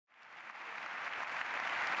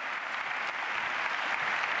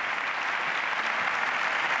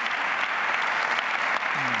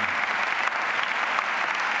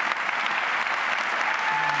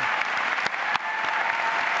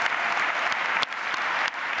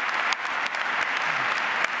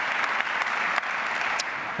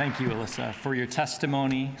Thank you, Alyssa, for your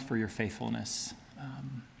testimony, for your faithfulness.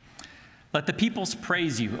 Let the peoples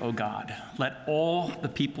praise you, O God. Let all the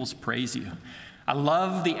peoples praise you. I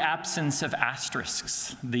love the absence of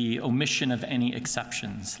asterisks, the omission of any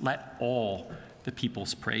exceptions. Let all the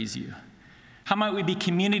peoples praise you. How might we be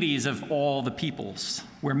communities of all the peoples,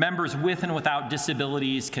 where members with and without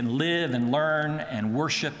disabilities can live and learn and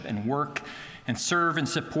worship and work and serve and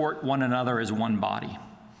support one another as one body?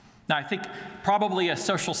 Now, I think probably a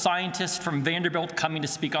social scientist from Vanderbilt coming to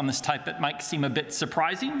speak on this type, it might seem a bit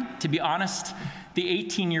surprising. To be honest, the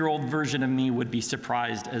 18-year-old version of me would be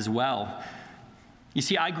surprised as well. You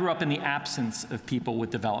see, I grew up in the absence of people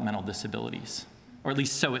with developmental disabilities, or at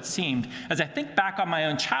least so it seemed. As I think back on my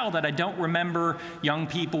own childhood, I don't remember young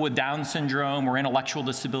people with Down syndrome or intellectual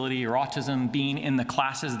disability or autism being in the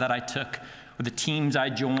classes that I took, or the teams I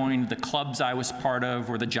joined, the clubs I was part of,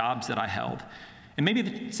 or the jobs that I held. And maybe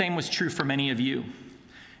the same was true for many of you.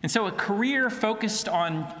 And so a career focused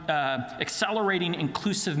on accelerating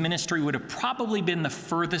inclusive ministry would have probably been the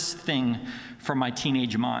furthest thing from my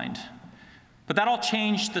teenage mind. But that all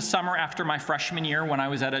changed the summer after my freshman year when I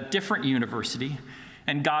was at a different university,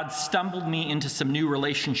 and God stumbled me into some new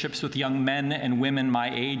relationships with young men and women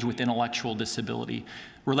my age with intellectual disability,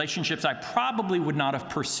 relationships I probably would not have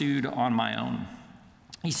pursued on my own.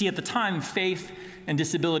 You see, at the time, faith and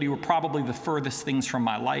disability were probably the furthest things from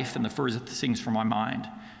my life and the furthest things from my mind.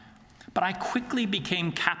 But I quickly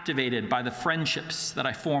became captivated by the friendships that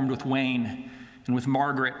I formed with Wayne and with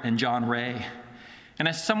Margaret and John Ray. And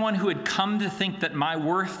as someone who had come to think that my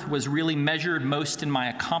worth was really measured most in my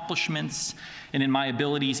accomplishments and in my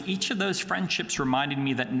abilities, each of those friendships reminded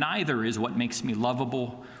me that neither is what makes me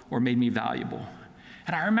lovable or made me valuable.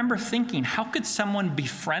 And I remember thinking, how could someone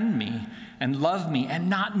befriend me and love me and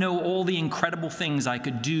not know all the incredible things I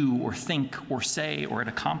could do or think or say or had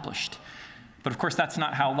accomplished? But of course, that's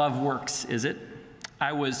not how love works, is it?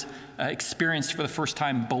 I was experienced for the first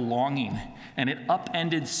time belonging, and it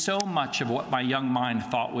upended so much of what my young mind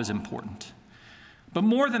thought was important. But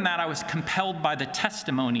more than that, I was compelled by the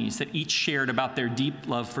testimonies that each shared about their deep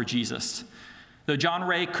love for Jesus. Though John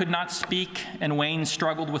Ray could not speak and Wayne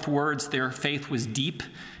struggled with words, their faith was deep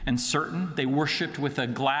and certain. They worshiped with a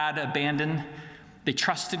glad abandon. They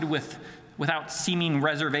trusted without seeming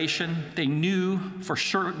reservation. They knew for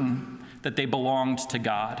certain that they belonged to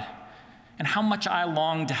God. And how much I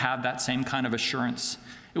longed to have that same kind of assurance.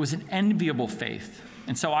 It was an enviable faith.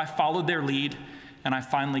 And so I followed their lead, and I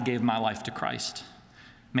finally gave my life to Christ.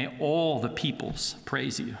 May all the peoples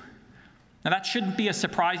praise you. Now, that shouldn't be a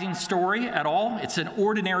surprising story at all. It's an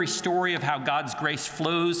ordinary story of how God's grace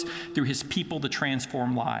flows through his people to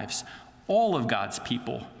transform lives. All of God's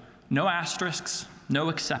people, no asterisks, no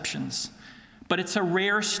exceptions. But it's a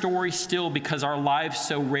rare story still because our lives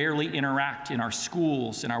so rarely interact in our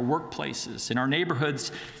schools, in our workplaces, in our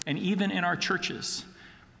neighborhoods, and even in our churches.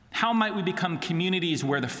 How might we become communities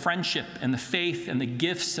where the friendship and the faith and the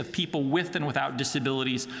gifts of people with and without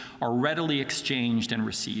disabilities are readily exchanged and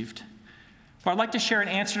received? Well, I'd like to share an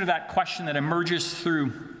answer to that question that emerges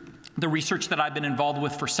through the research that I've been involved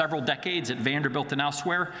with for several decades at Vanderbilt and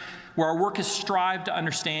elsewhere, where our work has strived to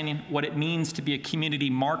understand what it means to be a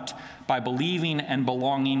community marked by believing and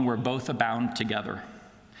belonging where both abound together.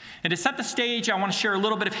 And to set the stage, I want to share a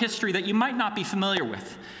little bit of history that you might not be familiar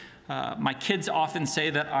with. My kids often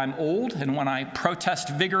say that I'm old, and when I protest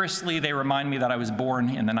vigorously, they remind me that I was born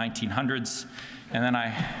in the 1900s, and then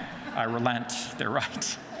I relent. They're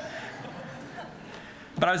right.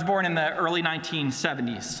 But I was born in the early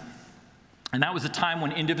 1970s, and that was a time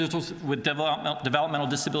when individuals with developmental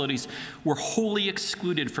disabilities were wholly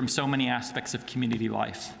excluded from so many aspects of community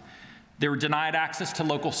life. They were denied access to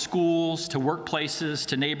local schools, to workplaces,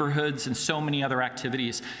 to neighborhoods, and so many other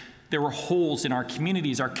activities. There were holes in our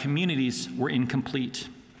communities. Our communities were incomplete.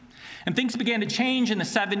 And things began to change in the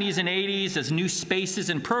 70s and 80s as new spaces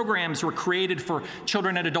and programs were created for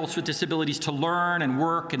children and adults with disabilities to learn and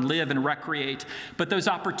work and live and recreate. But those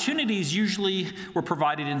opportunities usually were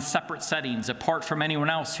provided in separate settings, apart from anyone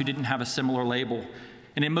else who didn't have a similar label.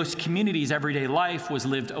 And in most communities, everyday life was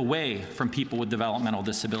lived away from people with developmental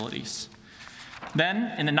disabilities.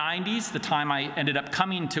 Then, in the 90s, the time I ended up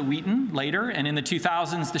coming to Wheaton later, and in the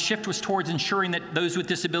 2000s, the shift was towards ensuring that those with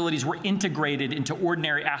disabilities were integrated into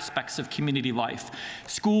ordinary aspects of community life.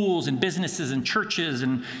 Schools and businesses and churches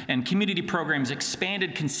and community programs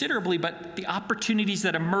expanded considerably, but the opportunities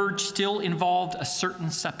that emerged still involved a certain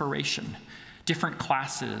separation. Different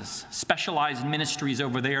classes, specialized ministries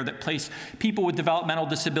over there that place people with developmental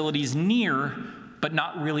disabilities near but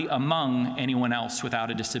not really among anyone else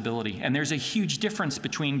without a disability. And there's a huge difference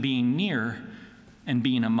between being near and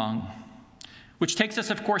being among. Which takes us,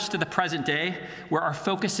 of course, to the present day, where our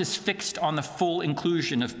focus is fixed on the full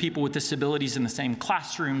inclusion of people with disabilities in the same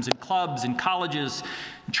classrooms and clubs and colleges,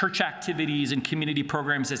 and church activities and community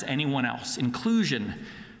programs as anyone else. Inclusion,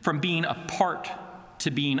 from being apart to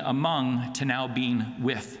being among to now being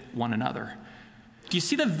with one another. Do you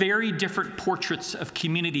see the very different portraits of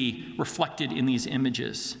community reflected in these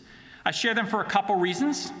images? I share them for a couple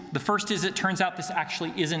reasons. The first is it turns out this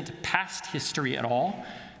actually isn't past history at all.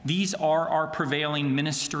 These are our prevailing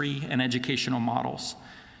ministry and educational models.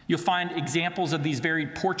 You'll find examples of these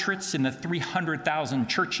varied portraits in the 300,000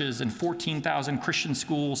 churches and 14,000 Christian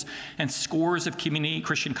schools and scores of community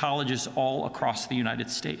Christian colleges all across the United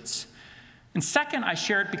States. And second, I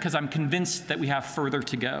share it because I'm convinced that we have further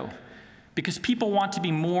to go. Because people want to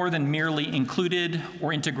be more than merely included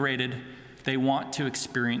or integrated. They want to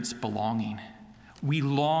experience belonging. We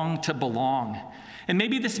long to belong. And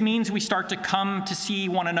maybe this means we start to come to see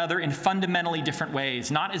one another in fundamentally different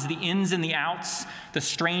ways, not as the ins and the outs, the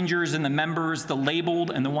strangers and the members, the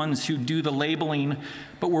labeled and the ones who do the labeling,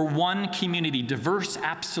 but we're one community, diverse,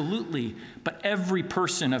 absolutely, but every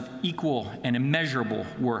person of equal and immeasurable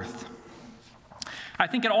worth. I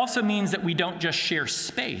think it also means that we don't just share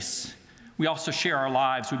space. We also share our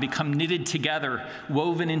lives. We become knitted together,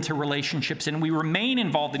 woven into relationships, and we remain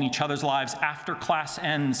involved in each other's lives after class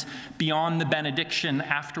ends, beyond the benediction,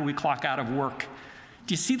 after we clock out of work.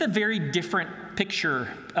 Do you see the very different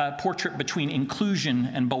portrait between inclusion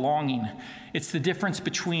and belonging? It's the difference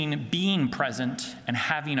between being present and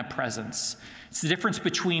having a presence. It's the difference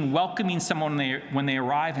between welcoming someone when they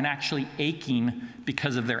arrive and actually aching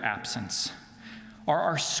because of their absence. Are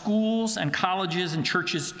our schools and colleges and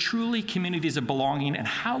churches truly communities of belonging, and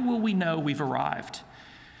how will we know we've arrived?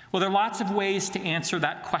 Well, there are lots of ways to answer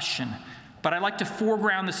that question, but I'd like to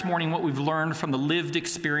foreground this morning what we've learned from the lived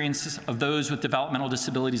experiences of those with developmental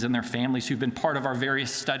disabilities and their families who've been part of our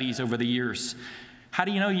various studies over the years. How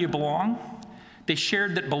do you know you belong? They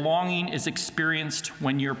shared that belonging is experienced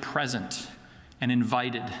when you're present and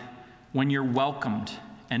invited, when you're welcomed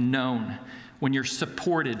and known, when you're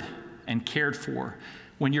supported and cared for,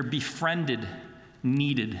 when you're befriended,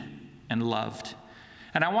 needed, and loved.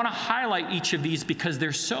 And I want to highlight each of these because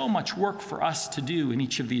there's so much work for us to do in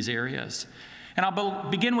each of these areas. And I'll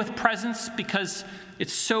begin with presence because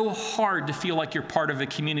it's so hard to feel like you're part of a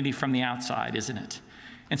community from the outside, isn't it?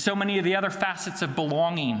 And so many of the other facets of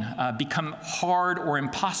belonging become hard or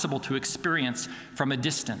impossible to experience from a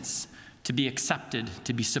distance, to be accepted,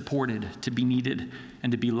 to be supported, to be needed,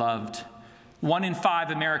 and to be loved. 1 in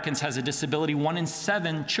 5 Americans has a disability. 1 in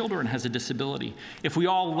 7 children has a disability. If we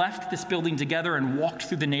all left this building together and walked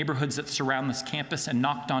through the neighborhoods that surround this campus and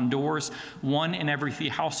knocked on doors, 1 in every 3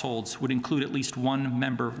 households would include at least 1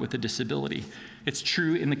 member with a disability. It's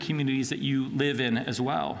true in the communities that you live in as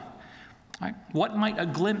well. Right. What might a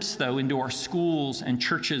glimpse, though, into our schools and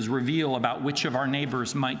churches reveal about which of our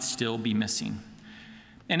neighbors might still be missing?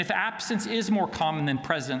 And if absence is more common than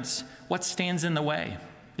presence, what stands in the way?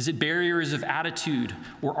 Is it barriers of attitude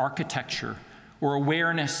or architecture or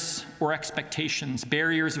awareness or expectations,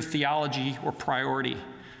 barriers of theology or priority?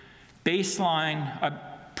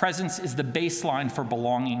 Presence is the baseline for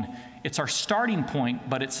belonging. It's our starting point,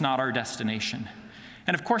 but it's not our destination.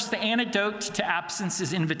 And of course, the antidote to absence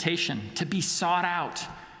is invitation, to be sought out,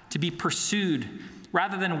 to be pursued.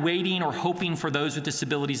 Rather than waiting or hoping for those with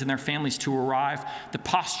disabilities and their families to arrive, the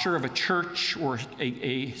posture of a church or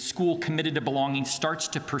a school committed to belonging starts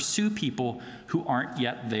to pursue people who aren't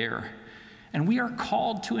yet there. And we are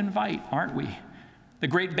called to invite, aren't we? The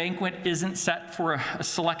great banquet isn't set for a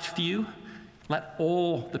select few. Let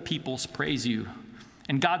all the peoples praise you.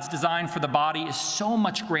 And God's design for the body is so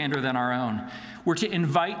much grander than our own. We're to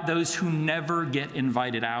invite those who never get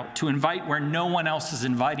invited out, to invite where no one else is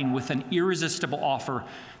inviting with an irresistible offer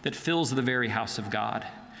that fills the very house of God.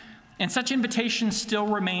 And such invitations still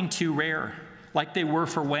remain too rare, like they were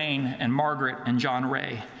for Wayne and Margaret and John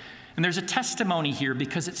Ray. And there's a testimony here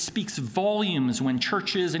because it speaks volumes when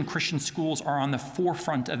churches and Christian schools are on the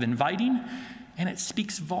forefront of inviting, and it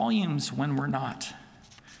speaks volumes when we're not.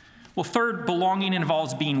 Well, third, belonging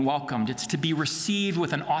involves being welcomed. It's to be received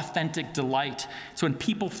with an authentic delight. It's when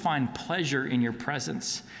people find pleasure in your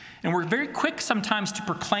presence. And we're very quick sometimes to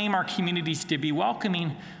proclaim our communities to be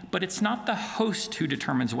welcoming, but it's not the host who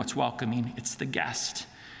determines what's welcoming, it's the guest.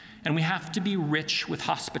 And we have to be rich with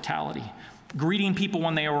hospitality, greeting people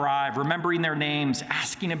when they arrive, remembering their names,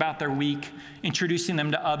 asking about their week, introducing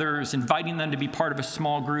them to others, inviting them to be part of a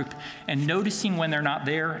small group, and noticing when they're not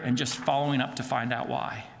there and just following up to find out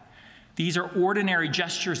why. These are ordinary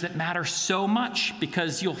gestures that matter so much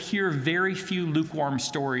because you'll hear very few lukewarm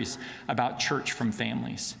stories about church from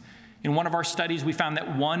families. In one of our studies, we found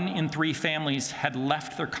that 1 in 3 families had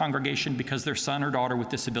left their congregation because their son or daughter with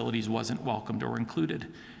disabilities wasn't welcomed or included.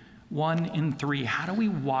 1 in 3. How do we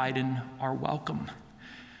widen our welcome?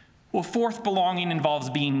 Well, fourth, belonging involves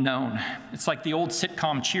being known. It's like the old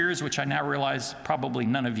sitcom Cheers, which I now realize probably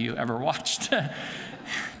none of you ever watched.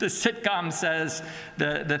 The sitcom says,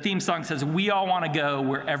 the theme song says, "We all want to go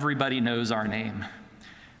where everybody knows our name."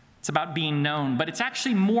 It's about being known, but it's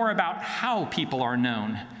actually more about how people are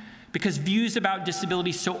known, because views about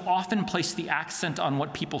disability so often place the accent on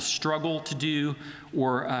what people struggle to do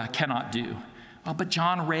or cannot do. Oh, but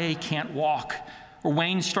John Ray can't walk, or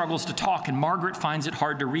Wayne struggles to talk, and Margaret finds it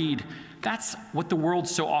hard to read. That's what the world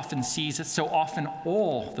so often sees. It's so often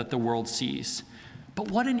all that the world sees. But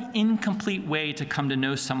what an incomplete way to come to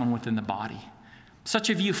know someone within the body.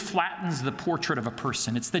 Such a view flattens the portrait of a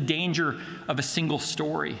person. It's the danger of a single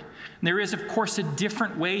story. And there is, of course, a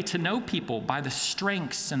different way to know people, by the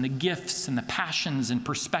strengths and the gifts and the passions and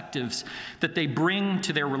perspectives that they bring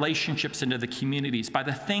to their relationships and to the communities, by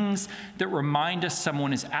the things that remind us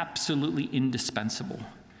someone is absolutely indispensable.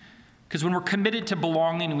 Because when we're committed to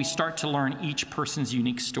belonging, we start to learn each person's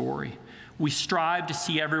unique story. We strive to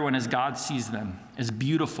see everyone as God sees them, as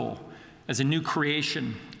beautiful, as a new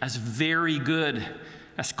creation, as very good,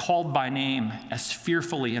 as called by name, as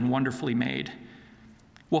fearfully and wonderfully made.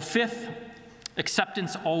 Well, fifth,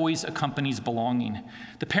 acceptance always accompanies belonging.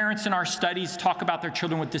 The parents in our studies talk about their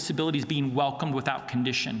children with disabilities being welcomed without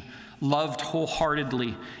condition, loved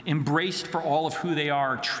wholeheartedly, embraced for all of who they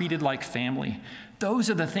are, treated like family. Those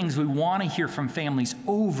are the things we want to hear from families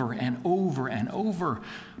over and over and over,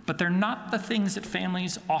 but they're not the things that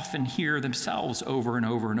families often hear themselves over and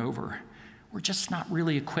over and over. We're just not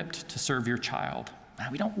really equipped to serve your child.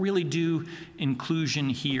 We don't really do inclusion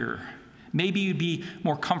here. Maybe you'd be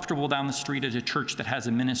more comfortable down the street at a church that has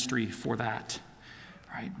a ministry for that,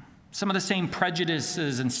 right? Some of the same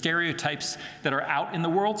prejudices and stereotypes that are out in the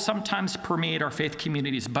world sometimes permeate our faith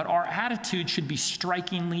communities, but our attitude should be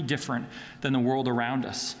strikingly different than the world around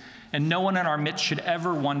us. And no one in our midst should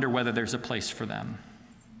ever wonder whether there's a place for them.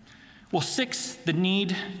 Well, sixth, the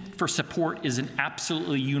need for support is an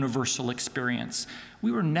absolutely universal experience.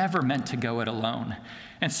 We were never meant to go it alone.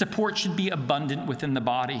 And support should be abundant within the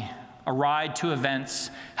body. A ride to events,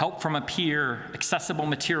 help from a peer, accessible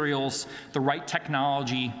materials, the right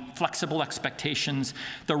technology, flexible expectations.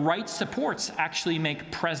 The right supports actually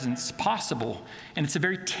make presence possible. And it's a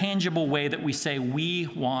very tangible way that we say, we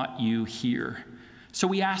want you here. So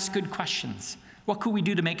we ask good questions. What could we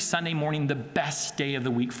do to make Sunday morning the best day of the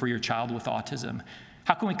week for your child with autism?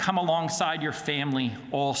 How can we come alongside your family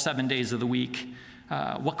all 7 days of the week?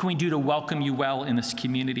 What can we do to welcome you well in this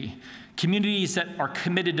community? Communities that are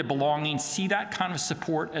committed to belonging see that kind of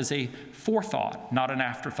support as a forethought, not an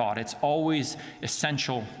afterthought. It's always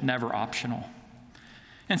essential, never optional.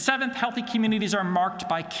 And seventh, healthy communities are marked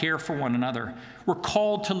by care for one another. We're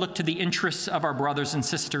called to look to the interests of our brothers and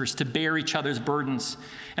sisters, to bear each other's burdens.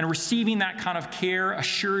 And receiving that kind of care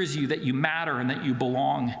assures you that you matter and that you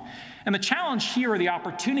belong. And the challenge here, or the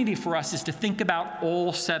opportunity for us, is to think about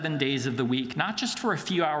all 7 days of the week, not just for a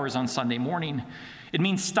few hours on Sunday morning. It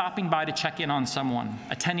means stopping by to check in on someone,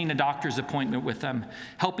 attending a doctor's appointment with them,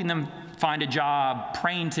 helping them find a job,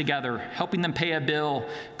 praying together, helping them pay a bill,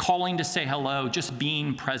 calling to say hello, just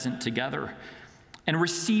being present together, and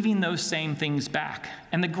receiving those same things back.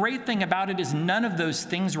 And the great thing about it is none of those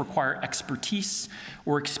things require expertise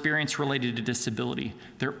or experience related to disability.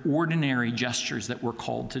 They're ordinary gestures that we're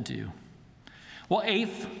called to do. Well,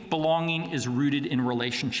 eighth, belonging is rooted in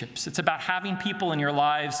relationships. It's about having people in your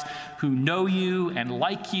lives who know you and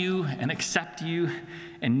like you and accept you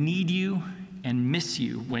and need you and miss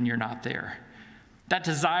you when you're not there. That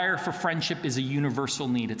desire for friendship is a universal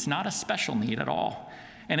need. It's not a special need at all.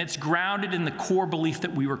 And it's grounded in the core belief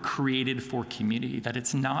that we were created for community, that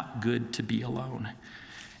it's not good to be alone.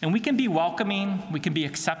 And we can be welcoming, we can be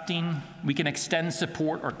accepting, we can extend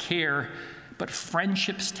support or care, but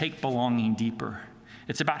friendships take belonging deeper.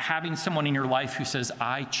 It's about having someone in your life who says,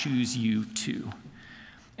 I choose you too.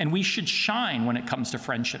 And we should shine when it comes to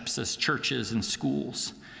friendships as churches and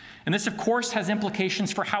schools. And this, of course, has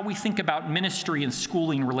implications for how we think about ministry and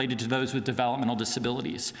schooling related to those with developmental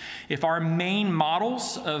disabilities. If our main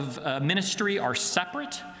models of ministry are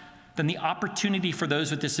separate, then the opportunity for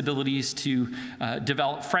those with disabilities to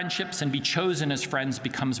develop friendships and be chosen as friends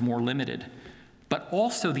becomes more limited. But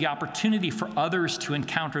also the opportunity for others to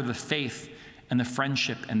encounter the faith and the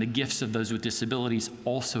friendship and the gifts of those with disabilities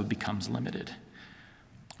also becomes limited.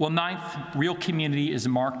 Well, ninth, real community is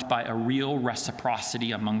marked by a real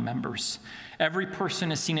reciprocity among members. Every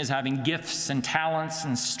person is seen as having gifts and talents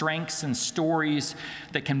and strengths and stories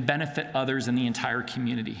that can benefit others in the entire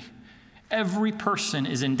community. Every person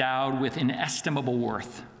is endowed with inestimable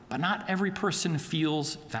worth, but not every person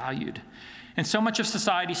feels valued. And so much of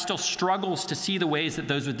society still struggles to see the ways that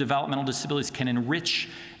those with developmental disabilities can enrich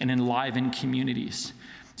and enliven communities.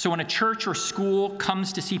 So when a church or school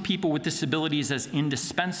comes to see people with disabilities as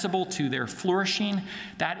indispensable to their flourishing,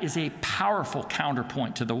 that is a powerful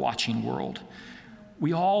counterpoint to the watching world.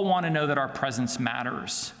 We all want to know that our presence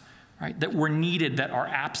matters, right? That we're needed, that our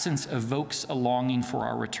absence evokes a longing for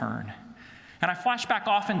our return. And I flash back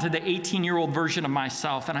often to the 18-year-old version of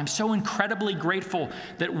myself, and I'm so incredibly grateful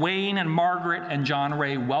that Wayne and Margaret and John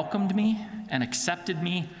Ray welcomed me and accepted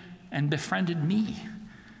me and befriended me.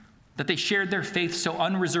 That they shared their faith so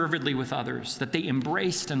unreservedly with others, that they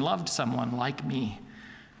embraced and loved someone like me.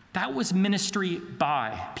 That was ministry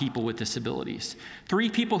by people with disabilities. 3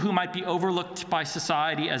 people who might be overlooked by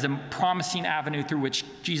society as a promising avenue through which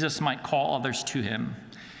Jesus might call others to him.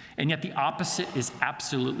 And yet the opposite is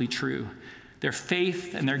absolutely true. Their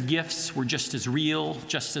faith and their gifts were just as real,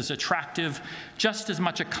 just as attractive, just as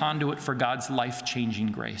much a conduit for God's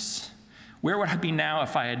life-changing grace. Where would I be now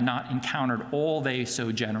if I had not encountered all they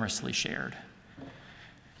so generously shared?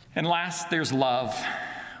 And last, there's love.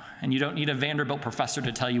 And you don't need a Vanderbilt professor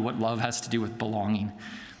to tell you what love has to do with belonging.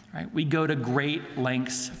 Right? We go to great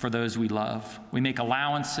lengths for those we love. We make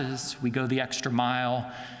allowances. We go the extra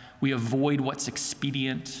mile. We avoid what's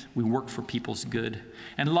expedient. We work for people's good.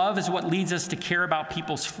 And love is what leads us to care about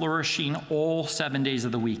people's flourishing all 7 days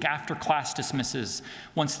of the week, after class dismisses,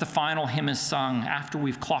 once the final hymn is sung, after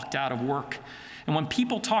we've clocked out of work. And when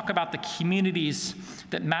people talk about the communities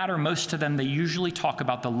that matter most to them, they usually talk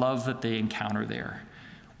about the love that they encounter there.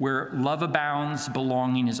 Where love abounds,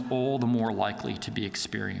 belonging is all the more likely to be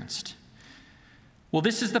experienced. Well,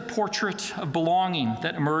 this is the portrait of belonging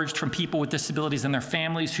that emerged from people with disabilities and their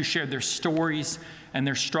families who shared their stories and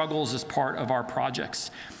their struggles as part of our projects.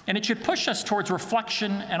 And it should push us towards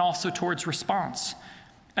reflection and also towards response.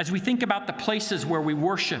 As we think about the places where we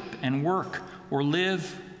worship and work or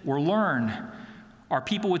live or learn, are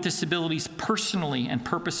people with disabilities personally and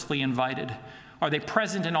purposefully invited? Are they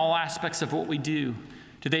present in all aspects of what we do?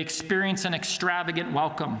 Do they experience an extravagant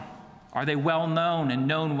welcome? Are they well known and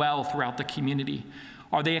known well throughout the community?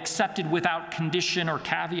 Are they accepted without condition or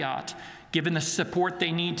caveat, given the support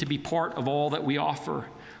they need to be part of all that we offer?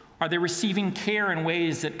 Are they receiving care in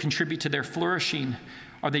ways that contribute to their flourishing?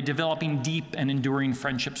 Are they developing deep and enduring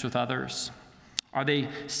friendships with others? Are they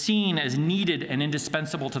seen as needed and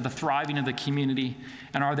indispensable to the thriving of the community?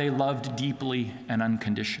 And are they loved deeply and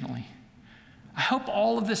unconditionally? I hope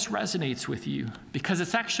all of this resonates with you, because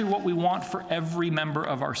it's actually what we want for every member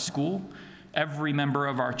of our school, every member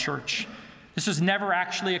of our church. This was never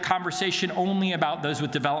actually a conversation only about those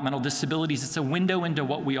with developmental disabilities. It's a window into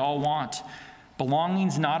what we all want.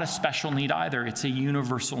 Belonging's not a special need either. It's a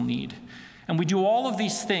universal need. And we do all of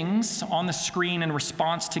these things on the screen in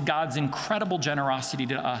response to God's incredible generosity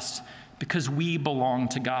to us, because we belong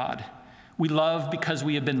to God. We love because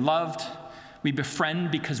we have been loved. We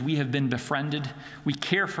befriend because we have been befriended. We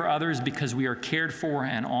care for others because we are cared for,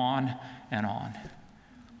 and on and on.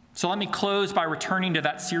 So let me close by returning to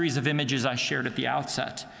that series of images I shared at the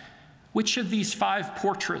outset. Which of these 5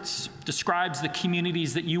 portraits describes the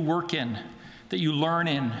communities that you work in, that you learn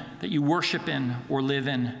in, that you worship in or live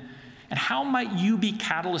in? And how might you be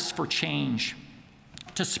catalysts for change,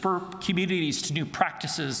 to spur communities to new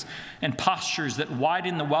practices and postures that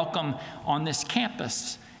widen the welcome on this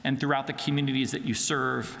campus and throughout the communities that you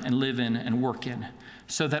serve and live in and work in,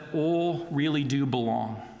 so that all really do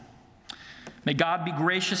belong? May God be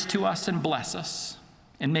gracious to us and bless us,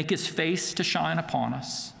 and make his face to shine upon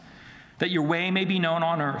us, that your way may be known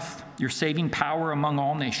on earth, your saving power among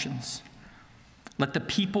all nations. Let the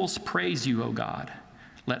peoples praise you, O God.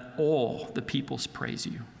 Let all the peoples praise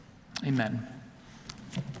you. Amen.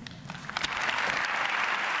 And